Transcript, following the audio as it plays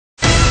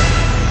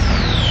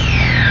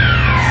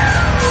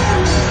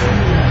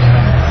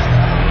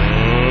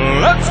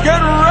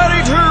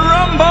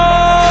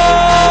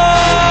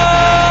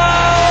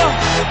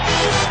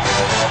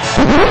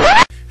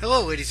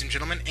ladies and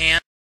gentlemen,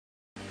 and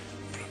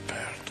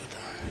prepare to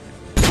die.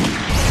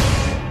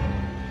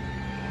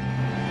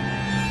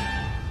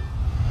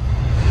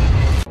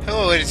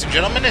 hello, ladies and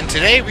gentlemen, and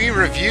today we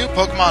review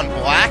Pokemon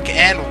Black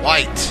and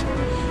White.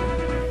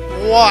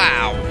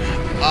 Wow.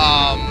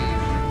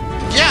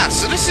 Yeah,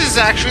 so this is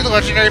actually the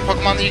legendary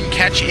Pokemon that you can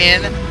catch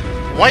in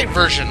White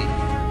version.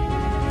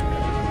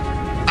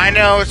 I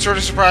know, it sort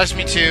of surprised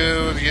me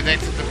too. You think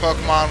that the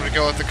Pokemon would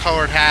go with the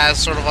color it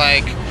has, sort of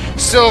like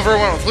Silver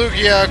went with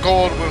Lugia,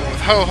 Gold went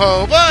with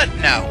Ho-Ho, but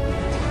no.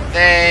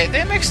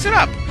 They mixed it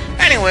up.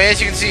 Anyway,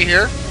 as you can see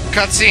here,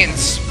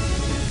 cutscenes.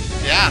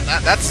 Yeah,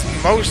 that's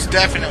most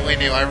definitely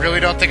new. I really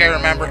don't think I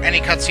remember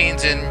any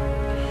cutscenes in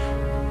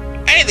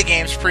any of the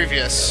games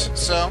previous.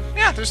 So,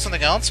 yeah, there's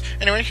something else.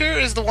 Anyway, here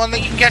is the one that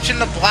you can catch in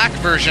the Black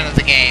version of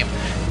the game.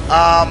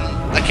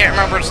 I can't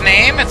remember its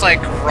name. It's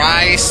like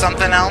Rai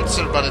something else,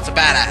 but it's a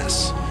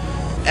badass.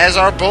 As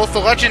are both the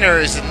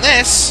legendaries in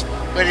this,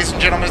 ladies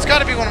and gentlemen, it's got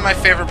to be one of my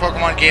favorite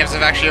Pokemon games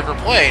I've actually ever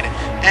played.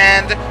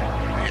 And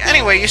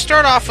anyway, you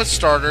start off with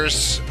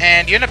starters,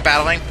 and you end up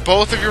battling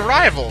both of your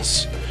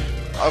rivals.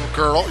 A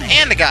girl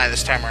and a guy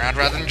this time around,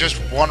 rather than just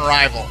one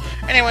rival.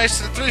 Anyway,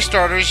 so the three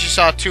starters, you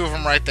saw two of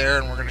them right there,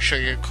 and we're going to show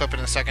you a clip in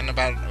a second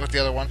about it with the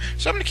other one.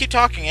 So I'm going to keep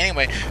talking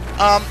anyway.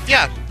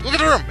 Yeah, look at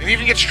the room. It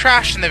even gets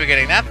trashed in the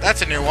beginning.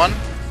 That's a new one.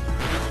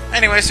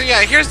 Anyway, so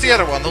yeah, here's the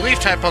other one, the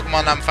Leaf-type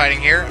Pokemon I'm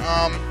fighting here.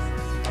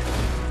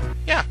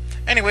 Yeah.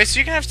 Anyway, so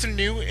you can have some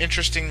new,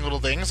 interesting little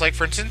things. Like,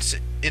 for instance,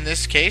 in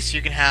this case,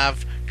 you can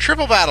have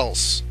triple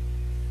battles.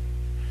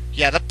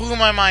 Yeah, that blew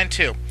my mind,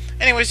 too.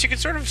 Anyways, you can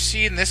sort of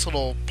see in this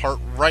little part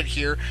right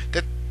here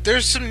that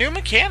there's some new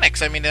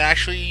mechanics. I mean, it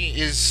actually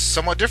is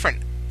somewhat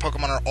different.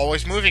 Pokemon are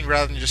always moving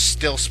rather than just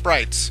still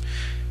sprites.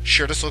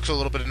 Sure, this looks a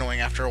little bit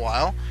annoying after a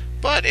while,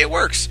 but it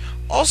works.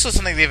 Also,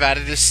 something they've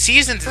added is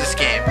seasons to this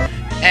game,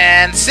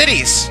 and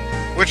cities,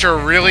 which are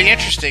really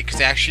interesting because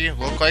they actually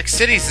look like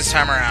cities this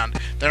time around.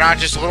 They're not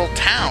just little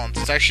towns.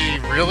 It's actually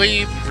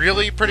really,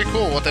 really pretty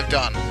cool what they've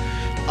done.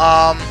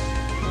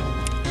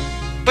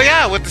 But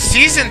yeah, with the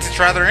seasons, it's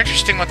rather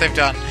interesting what they've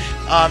done.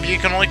 You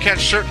can only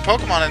catch certain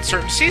Pokemon in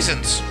certain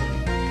seasons.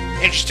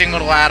 Interesting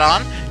little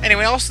add-on.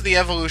 Anyway, also the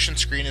evolution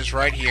screen is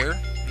right here.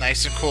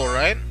 Nice and cool,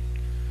 right?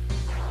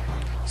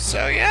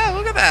 So yeah,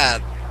 look at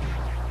that.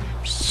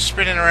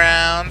 Spinning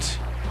around,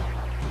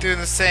 doing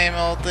the same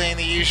old thing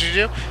they usually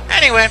do.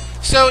 Anyway,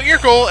 so your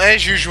goal,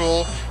 as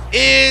usual,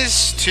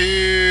 is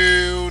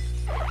to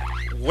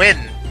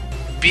win.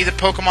 Be the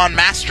Pokemon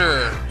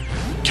Master.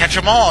 Catch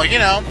them all, you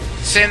know.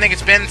 Same thing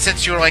it's been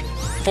since you were like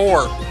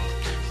 4.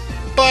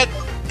 But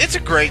it's a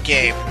great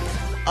game.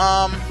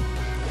 I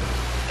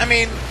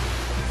mean,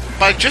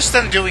 by just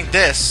them doing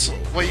this,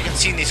 what you can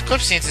see in these clip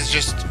scenes is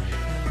just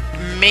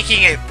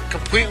making it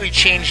completely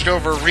changed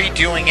over,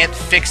 redoing it,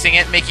 fixing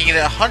it, making it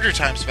 100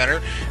 times better,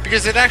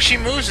 because it actually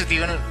moves with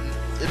you, and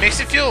it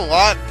makes it feel a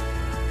lot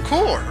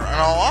cooler, in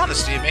all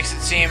honesty. It makes it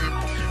seem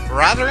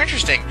rather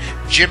interesting.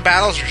 Gym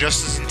battles are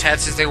just as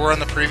intense as they were in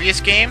the previous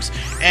games,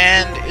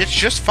 and it's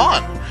just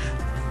fun.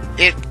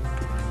 It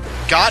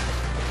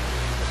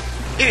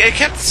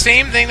kept the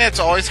same thing that it's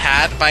always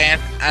had by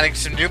adding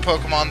some new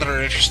Pokemon that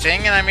are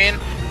interesting, and I mean,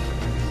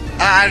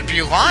 I'd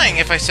be lying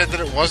if I said that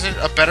it wasn't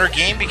a better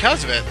game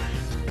because of it.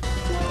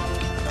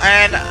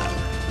 And,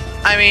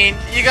 I mean,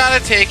 you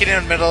gotta take it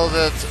in the middle of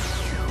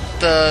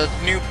the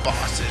new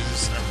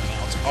bosses and everything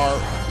else are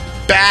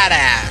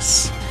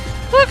badass.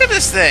 Look at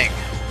this thing!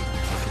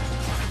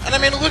 And I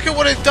mean, look at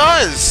what it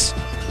does!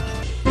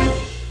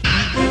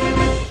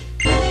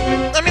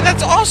 I mean,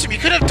 that's awesome! You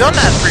could have done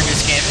that in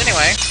previous games.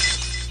 Anyway.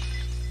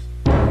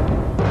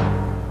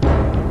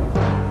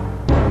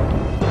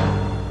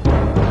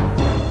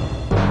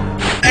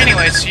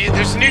 Anyway, so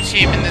there's a new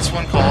team in this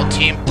one called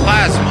Team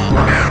Plasma.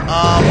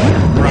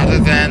 Rather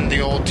than the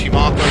old Team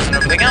Aquas and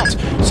everything else.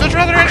 So it's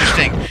rather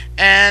interesting.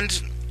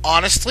 And,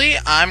 honestly,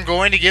 I'm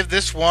going to give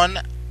this one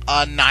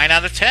a 9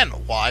 out of 10.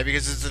 Why?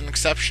 Because it's an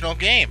exceptional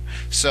game.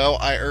 So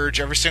I urge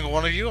every single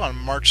one of you on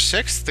March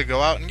 6th to go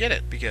out and get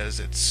it, because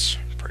it's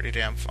pretty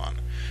damn fun.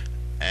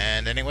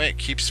 And anyway, it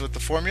keeps with the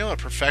formula, it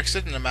perfects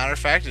it, and as a matter of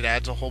fact, it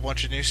adds a whole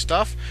bunch of new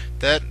stuff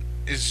that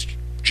is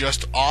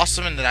just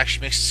awesome, and that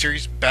actually makes the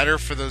series better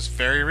for those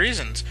very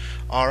reasons.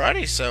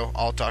 Alrighty, so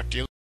I'll talk to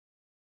you